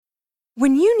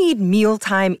When you need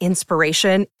mealtime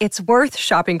inspiration, it's worth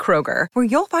shopping Kroger, where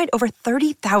you'll find over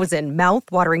 30,000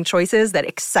 mouth-watering choices that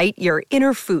excite your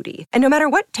inner foodie. And no matter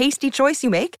what tasty choice you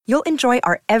make, you'll enjoy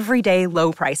our everyday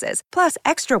low prices, plus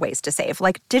extra ways to save,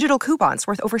 like digital coupons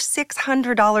worth over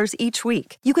 $600 each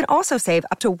week. You can also save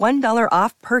up to $1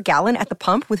 off per gallon at the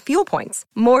pump with fuel points.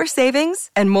 More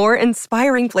savings and more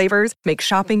inspiring flavors make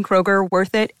shopping Kroger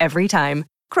worth it every time.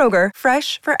 Kroger,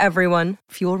 fresh for everyone.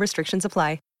 Fuel restrictions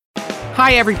apply.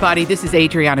 Hi, everybody. This is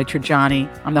Adriana Trajani.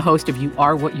 I'm the host of You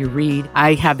Are What You Read.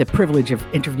 I have the privilege of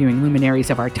interviewing luminaries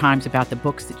of our times about the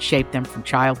books that shaped them from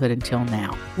childhood until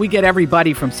now. We get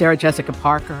everybody from Sarah Jessica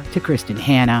Parker to Kristen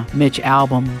Hanna, Mitch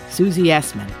Albom, Susie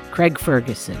Essman, Craig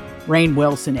Ferguson, Rainn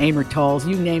Wilson, Amor Tolls,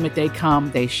 you name it, they come,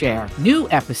 they share. New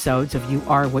episodes of You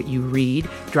Are What You Read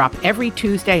drop every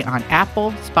Tuesday on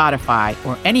Apple, Spotify,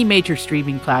 or any major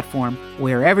streaming platform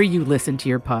wherever you listen to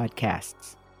your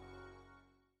podcasts.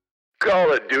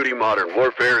 Call of Duty Modern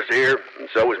Warfare is here, and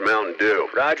so is Mountain Dew.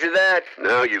 Roger that.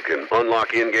 Now you can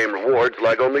unlock in-game rewards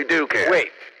like only Dew can. Wait,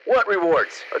 what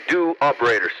rewards? A Dew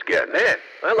Operator Skin. Man,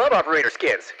 I love Operator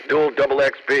Skins. Dual double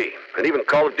XP, and even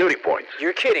Call of Duty points.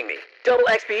 You're kidding me. Double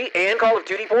XP and Call of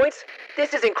Duty points?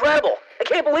 This is incredible. I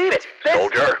can't believe it.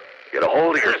 Soldier, get a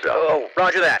hold of yourself. Oh,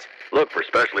 roger that. Look for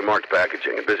specially marked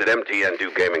packaging and visit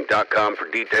mtndewgaming.com for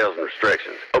details and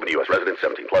restrictions. Open to U.S. residents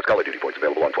 17 plus. Call of Duty points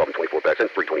available on 12 and 24 packs and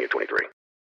free 28-23.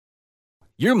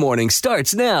 Your morning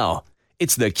starts now.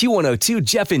 It's the Q102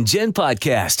 Jeff and Jen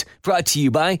podcast brought to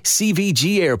you by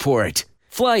CVG Airport.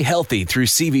 Fly healthy through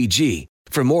CVG.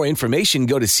 For more information,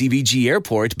 go to CVG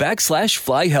Airport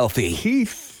 /fly healthy.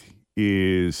 Keith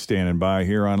is standing by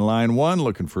here on line one,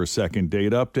 looking for a second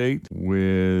date update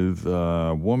with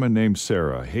a woman named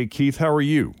Sarah. Hey, Keith, how are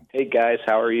you? Hey, guys,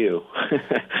 how are you?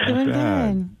 Not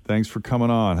bad. Thanks for coming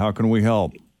on. How can we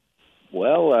help?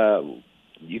 Well,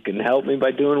 you can help me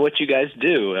by doing what you guys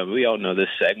do. We all know this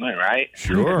segment, right?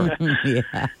 Sure.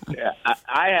 Yeah,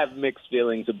 I have mixed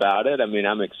feelings about it. I mean,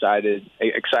 I'm excited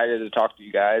to talk to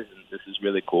you guys, and this is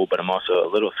really cool, but I'm also a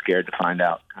little scared to find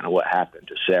out kind of what happened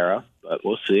to Sarah, but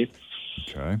we'll see.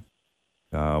 Okay.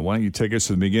 Why don't you take us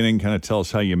to the beginning, kind of tell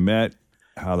us how you met,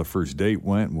 how the first date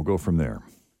went, and we'll go from there.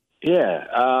 Yeah.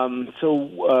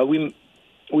 So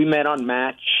we met on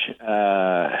Match,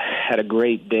 had a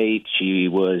great date. She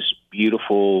was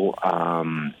beautiful.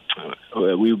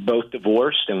 We were both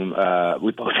divorced, and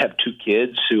we both have two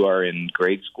kids who are in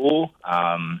grade school.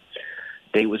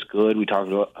 Date was good. We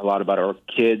talked a lot about our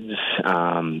kids,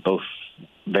 both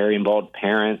very involved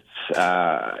parents.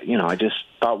 I just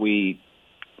thought we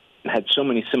had so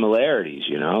many similarities,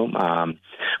 we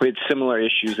had similar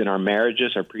issues in our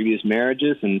marriages, our previous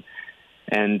marriages, and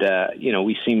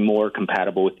we seem more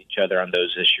compatible with each other on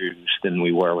those issues than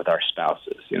we were with our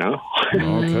spouses,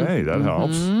 Okay, that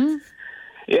helps. Mm-hmm.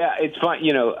 Yeah, it's fun.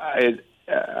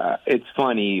 It's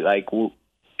funny, like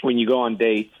when you go on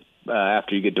dates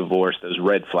after you get divorced, those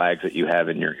red flags that you have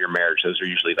in your marriage, those are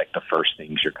usually like the first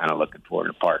things you're kind of looking for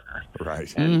in a partner.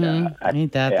 Right. And,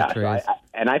 Ain't that the truth?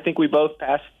 And I think we both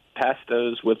passed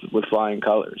those with flying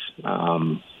colors.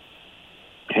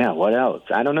 Yeah, what else?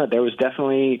 I don't know. There was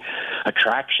definitely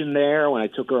attraction there. When I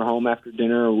took her home after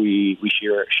dinner, we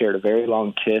shared a very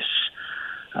long kiss.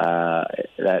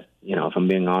 That, if I'm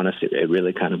being honest, it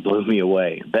really kind of blew me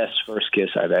away. Best first kiss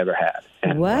I've ever had.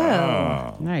 And,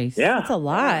 wow. Nice. Yeah. That's a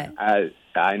lot.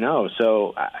 I know.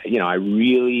 So, I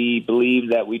really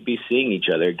believe that we'd be seeing each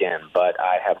other again. But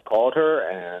I have called her,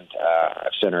 and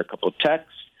I've sent her a couple of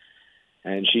texts,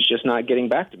 and she's just not getting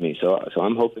back to me. So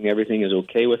I'm hoping everything is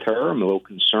okay with her. I'm a little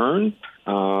concerned.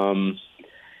 And,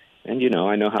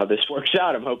 I know how this works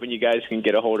out. I'm hoping you guys can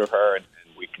get a hold of her, and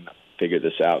we can figure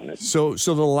this out. So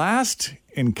the last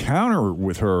encounter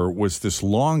with her was this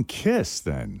long kiss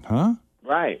then, huh?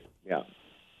 Right, yeah.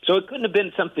 So it couldn't have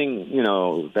been something,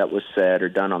 that was said or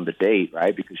done on the date,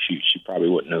 right? Because she probably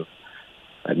wouldn't have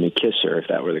let me kiss her if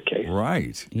that were the case.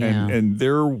 Right. Yeah. And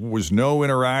there was no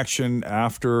interaction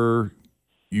after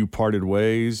you parted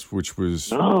ways, which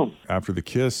was after the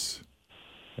kiss.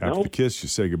 After the kiss, you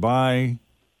say goodbye.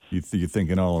 You're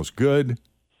thinking all is good.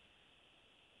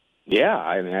 Yeah,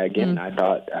 I mean, again, I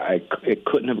thought it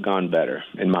couldn't have gone better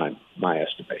in my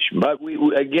estimation. But we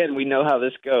know how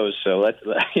this goes, so let's.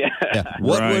 Yeah.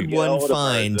 What would one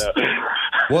find?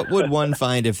 What would one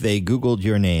find if they Googled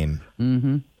your name?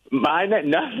 Mm-hmm.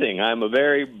 Nothing. I'm a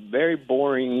very, very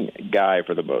boring guy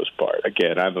for the most part.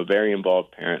 Again, I'm a very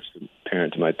involved parent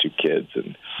to my two kids,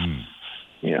 and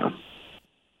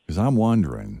Because I'm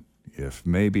wondering if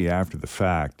maybe after the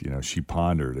fact, she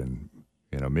pondered and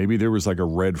Maybe there was like a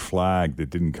red flag that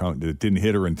didn't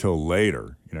hit her until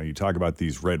later. You talk about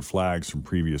these red flags from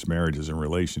previous marriages and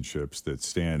relationships that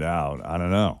stand out. I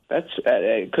don't know.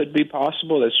 It could be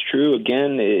possible. That's true.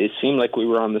 Again, it seemed like we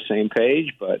were on the same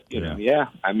page, but you know,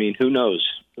 I mean, who knows?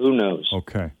 Who knows?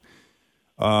 Okay.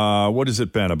 What has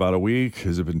it been? About a week?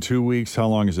 Has it been 2 weeks? How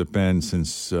long has it been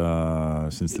since the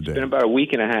day? It's been about a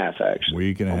week and a half, actually.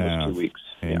 Week and a half. 2 weeks.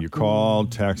 And you called,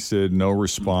 texted, no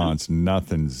response,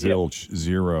 nothing, zilch,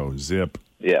 zero, zip.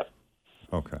 Yeah.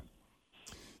 Okay.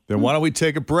 Then why don't we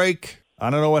take a break? I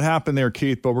don't know what happened there,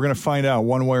 Keith, but we're going to find out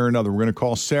one way or another. We're going to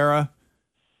call Sarah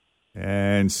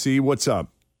and see what's up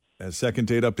as Second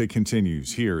Date Update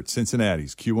continues here at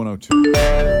Cincinnati's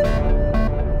Q102.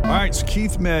 All right, so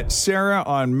Keith met Sarah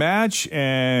on Match,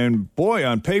 and boy,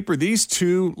 on paper, these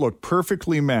two look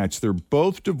perfectly matched. They're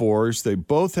both divorced. They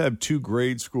both have 2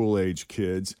 grade school-age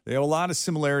kids. They have a lot of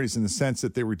similarities in the sense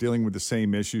that they were dealing with the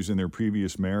same issues in their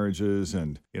previous marriages,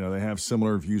 and, they have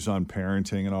similar views on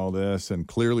parenting and all this, and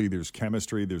clearly there's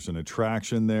chemistry, there's an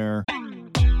attraction there.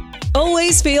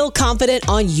 Always feel confident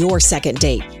on your second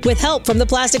date. With help from the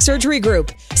Plastic Surgery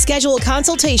Group. Schedule a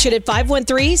consultation at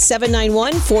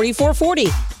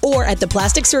 513-791-4440 or at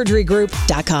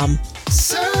theplasticsurgerygroup.com.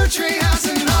 Surgery has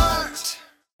an art.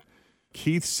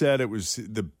 Keith said it was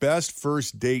the best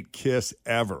first date kiss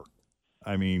ever.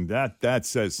 I mean, that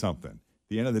says something. At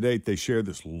the end of the date, they shared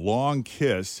this long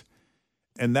kiss,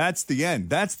 and that's the end.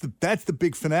 That's the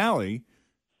big finale.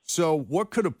 So what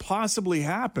could have possibly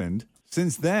happened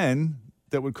since then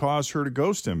that would cause her to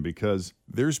ghost him? Because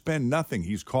there's been nothing.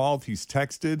 He's called, he's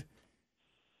texted.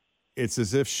 It's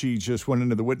as if she just went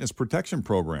into the witness protection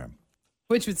program.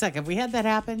 Which would suck. Have we had that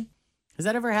happen? Has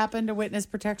that ever happened, a witness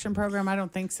protection program? I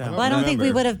don't think so. Well, I don't think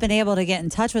we would have been able to get in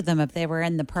touch with them if they were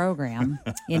in the program,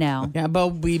 Yeah, but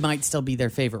we might still be their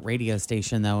favorite radio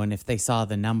station, though, and if they saw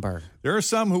the number. There are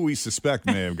some who we suspect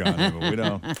may have gone in, but we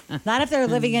don't. Not if they're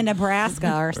living in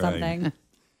Nebraska or something. Right.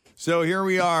 So here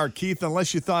we are. Keith,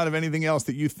 unless you thought of anything else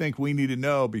that you think we need to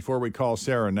know before we call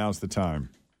Sarah, now's the time.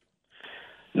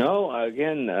 No,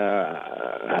 again,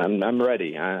 I'm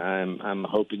ready. I'm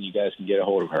hoping you guys can get a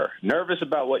hold of her. Nervous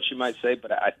about what she might say,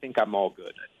 but I think I'm all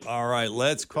good. All right,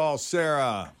 let's call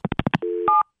Sarah.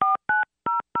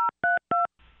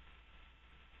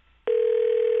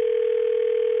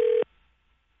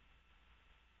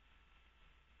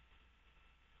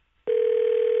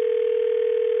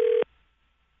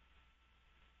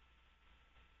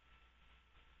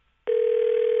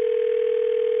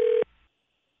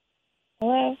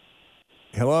 Hello.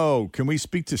 Hello. Can we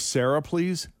speak to Sarah,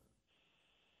 please?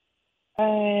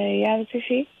 Yeah, this is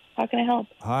she. How can I help?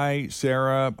 Hi,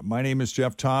 Sarah. My name is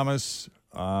Jeff Thomas.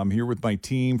 I'm here with my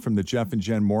team from the Jeff and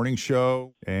Jen Morning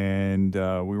Show, and we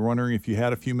were wondering if you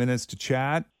had a few minutes to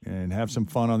chat and have some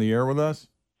fun on the air with us.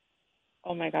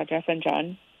 Oh, my God, Jeff and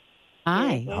Jen.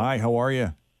 Hi. Hi, how are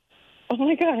you? Oh,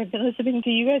 my God, I've been listening to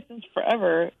you guys since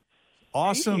forever.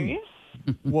 Awesome. Are you serious?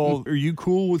 Well, are you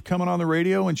cool with coming on the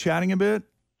radio and chatting a bit?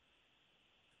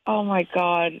 Oh, my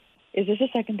God. Is this a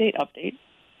second date update?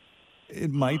 It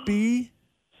might be.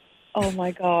 Oh,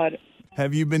 my God.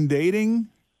 Have you been dating?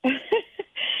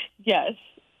 Yes.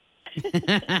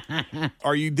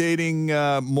 Are you dating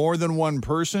more than one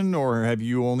person, or have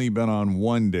you only been on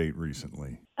one date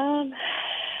recently?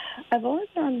 I've only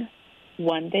been on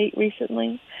one date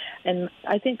recently, and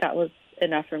I think that was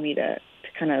enough for me to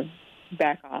kind of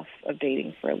back off of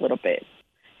dating for a little bit.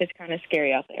 It's kind of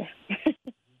scary out there.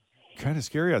 Kind of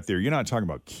scary out there. You're not talking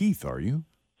about Keith, are you?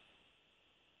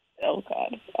 Oh,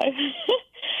 God.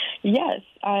 Yes,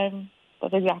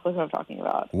 that's exactly what I'm talking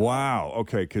about. Wow.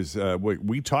 Okay, because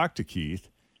we talked to Keith,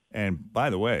 and by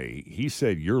the way, he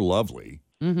said you're lovely.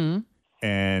 Mm-hmm.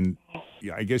 And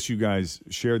I guess you guys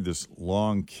shared this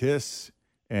long kiss,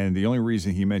 and the only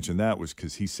reason he mentioned that was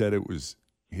because he said it was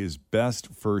his best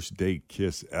first date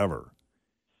kiss ever.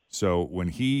 So when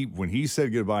he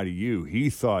said goodbye to you, he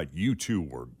thought you two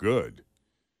were good.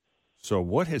 So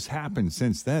what has happened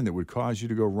since then that would cause you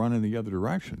to go run in the other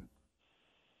direction?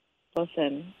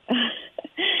 Listen,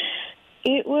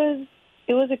 it was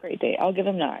a great date. I'll give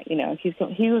him that. You know,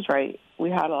 he was right. We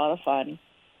had a lot of fun.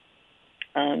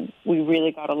 We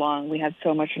really got along. We had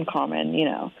so much in common. You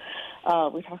know,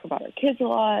 we talked about our kids a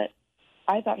lot.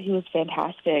 I thought he was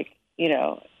fantastic. You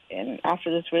know, and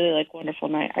after this really wonderful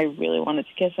night, I really wanted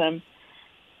to kiss him,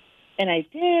 and I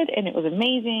did, and it was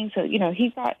amazing. So you know,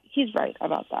 he's right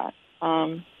about that.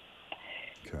 Okay.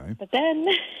 But then,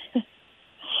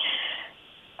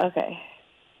 okay.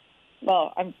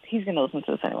 Well, he's going to listen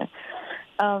to this anyway.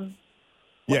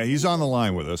 Yeah, he's on the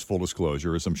line with us, full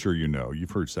disclosure, as I'm sure you know.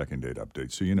 You've heard second date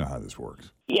updates, so you know how this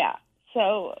works. Yeah.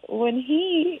 So when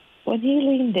he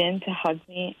leaned in to hug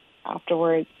me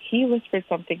afterwards, he whispered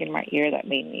something in my ear that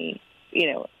made me,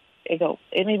 it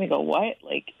made me go, what?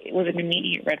 Like, it was an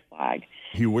immediate red flag.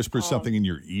 He whispered something in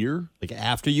your ear? Like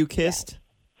after you kissed?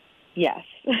 Yes.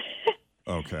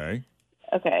 Okay.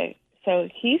 Okay. So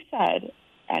he said,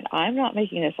 and I'm not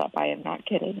making this up, I am not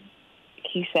kidding.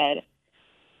 He said,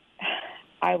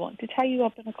 I want to tie you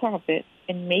up in a closet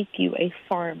and make you a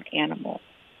farm animal.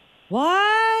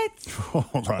 What?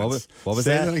 Hold on. What was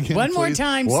Say that? again, One more please.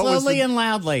 time, What was slowly the- and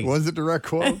loudly. What was the direct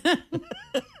quote?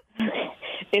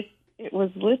 It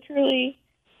was literally,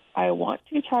 I want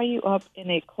to tie you up in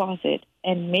a closet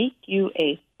and make you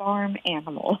a farm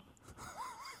animal.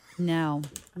 No.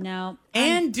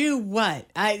 And do what?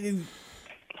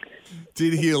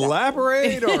 Did he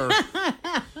elaborate or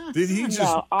did he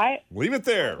just leave it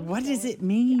there? What does it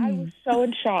mean? I was so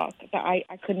in shock that I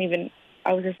couldn't even,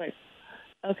 I was just like,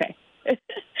 okay.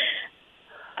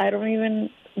 I don't even,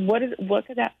 what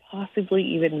could that possibly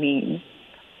even mean?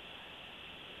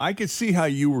 I could see how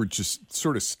you were just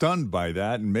sort of stunned by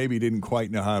that and maybe didn't quite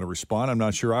know how to respond. I'm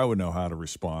not sure I would know how to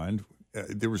respond.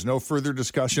 There was no further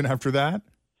discussion after that?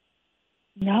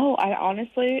 No, I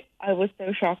was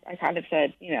so shocked. I kind of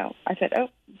said, I said, oh,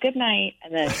 good night.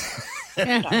 And then.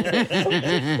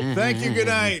 Thank you. Good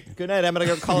night. Good night. I'm going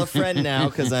to go call a friend now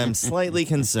because I'm slightly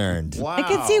concerned. Wow. I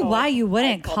could see why you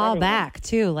wouldn't call back,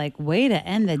 too. Like, way to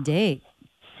end the date.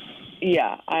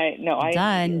 Yeah, I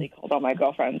Done. immediately called all my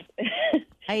girlfriends.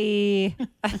 Hi.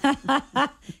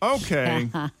 Okay.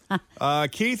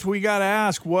 Keith, we got to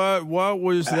ask, what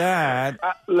was that?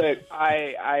 Look,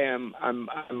 I'm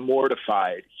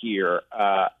mortified here.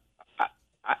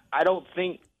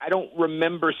 I don't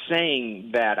remember saying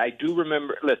that. I do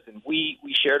remember. Listen, we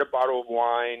shared a bottle of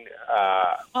wine.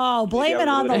 Blame it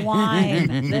on the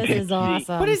wine. This is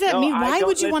awesome. What does that mean? Why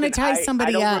would you want to listen, tie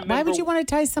somebody don't up? Why would remember- you want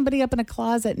to tie somebody up in a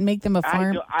closet and make them a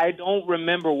farm? I don't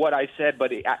remember what I said,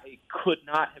 but it could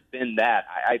not have been that.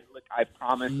 I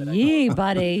promise that Yee, I don't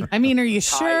buddy. I mean, are you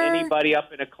tie sure? anybody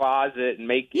up in a closet and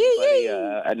make anybody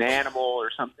an animal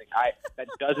or something. That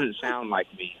doesn't sound like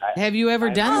me. Have you ever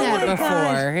done that before?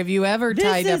 gosh. Have you ever This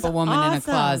tied up is a woman in a awesome.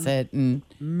 closet? And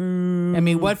I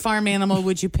mean, what farm animal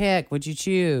would you pick? Would you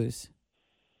choose?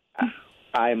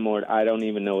 I don't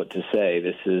even know what to say.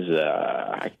 This is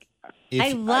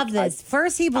I love this.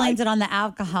 First, he blames it on the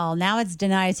alcohol. Now it's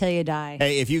deny till you die.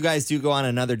 Hey, if you guys do go on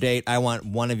another date, I want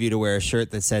one of you to wear a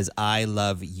shirt that says "I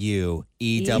love you."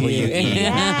 EWE.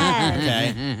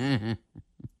 Yes. Okay.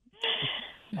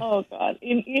 Oh, God.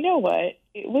 You know what?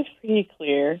 It was pretty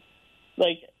clear.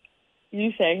 Like,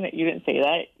 you saying that you didn't say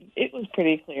that, it was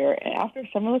pretty clear. And after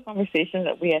some of the conversations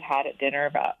that we had at dinner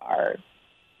about our,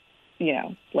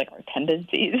 our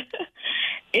tendencies,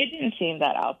 it didn't seem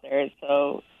that out there.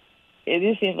 So it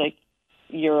just seems like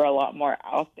you're a lot more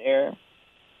out there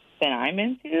than I'm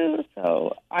into.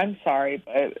 So I'm sorry,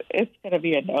 but it's going to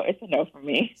be a no. It's a no for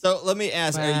me. So let me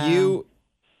ask: Wow.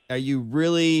 Are you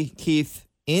really, Keith,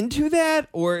 into that,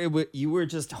 or you were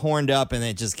just horned up and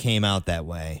it just came out that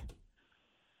way?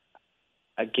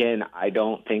 again, I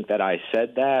don't think that I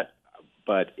said that,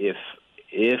 but if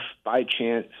by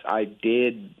chance I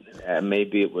did,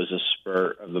 maybe it was a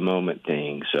spur of the moment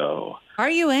thing. So, are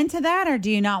you into that, or do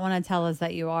you not want to tell us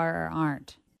that you are or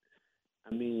aren't?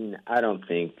 I mean, I don't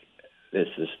think this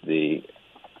is the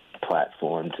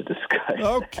platform to discuss.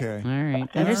 Okay. All right.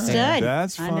 Understood.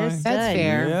 That's fine. Understood. That's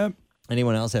fair. Yep.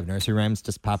 Anyone else have nursery rhymes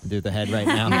just popping through the head right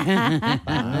now?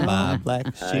 Baba, black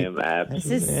I sheep. am absolutely.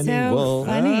 This is Any so wolf.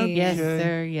 funny. Yes,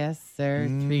 sir. Yes, sir.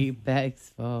 3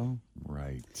 bags full.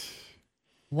 Right.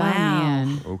 Wow. Oh,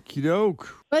 man. Okie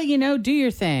doke. Well, you know, do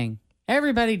your thing.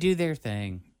 Everybody do their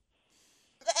thing.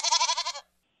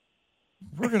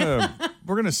 We're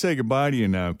gonna say goodbye to you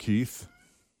now, Keith.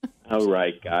 All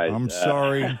right, guys. I'm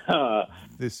sorry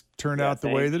this turned out the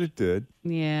way that it did.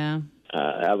 Yeah.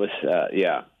 That was,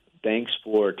 yeah. Thanks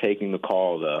for taking the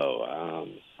call, though.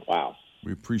 Wow.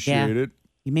 We appreciate it.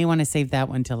 You may want to save that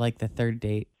one till like the third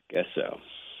date. Guess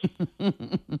so.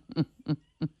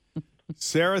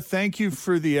 Sarah, thank you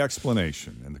for the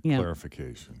explanation and the Yeah.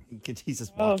 clarification. He's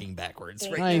just walking backwards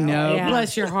right I now. know. Yeah.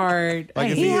 Bless your heart. Like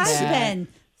I if He hate has that. been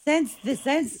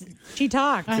since she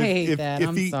talked. I hate that.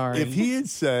 I'm sorry. If he had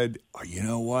said, oh, you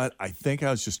know what, I think I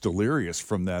was just delirious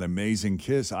from that amazing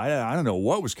kiss. I don't know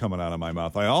what was coming out of my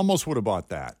mouth. I almost would have bought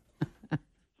that.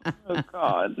 Oh,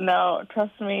 God. No,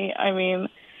 trust me. I mean,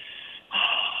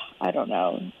 I don't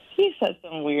know. He said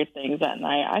some weird things that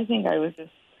night. I think I was just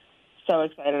so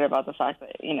excited about the fact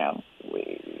that, you know,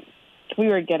 we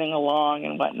were getting along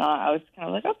and whatnot. I was kind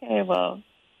of like, okay, well,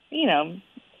 you know,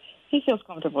 he feels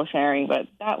comfortable sharing, but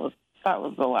that was that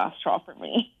was the last straw for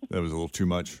me. That was a little too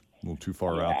much, a little too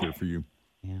far out there for you.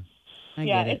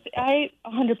 I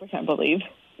 100% believe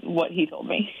what he told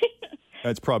me.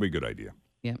 That's probably a good idea.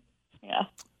 Yep. Yeah.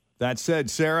 That said,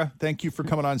 Sarah, thank you for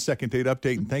coming on Second Date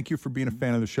Update, and thank you for being a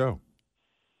fan of the show.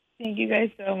 Thank you guys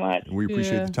so much. We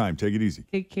appreciate the time. Take it easy.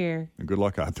 Take care. And good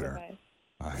luck out there.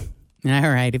 Bye.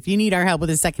 All right. If you need our help with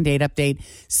a second date update,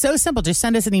 so simple. Just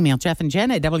send us an email, Jeff and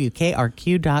Jen at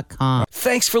WKRQ.com.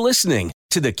 Thanks for listening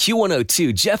to the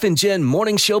Q102 Jeff and Jen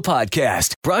Morning Show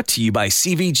podcast, brought to you by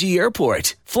CVG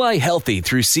Airport. Fly healthy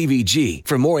through CVG.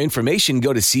 For more information,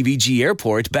 go to CVG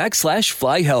Airport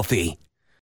 /fly healthy.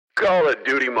 Call of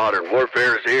Duty Modern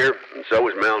Warfare is here, and so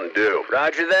is Mountain Dew.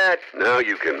 Roger that. Now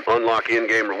you can unlock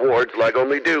in-game rewards like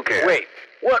only Dew can. Wait,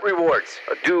 what rewards?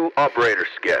 A Dew Operator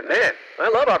Skin. Man, I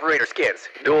love Operator Skins.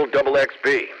 Dual Double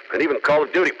XP, and even Call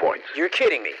of Duty points. You're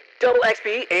kidding me. Double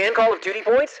XP and Call of Duty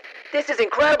points? This is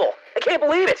incredible. I can't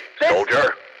believe it.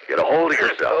 Soldier, get a hold of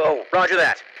yourself. Oh, roger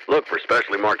that. Look for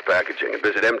specially marked packaging and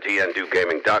visit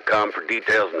mtndewgaming.com for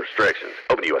details and restrictions.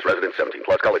 Open to U.S. residents 17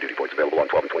 plus. Call of Duty points available on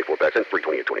 12 and 24 packs and free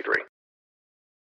 20 and 23.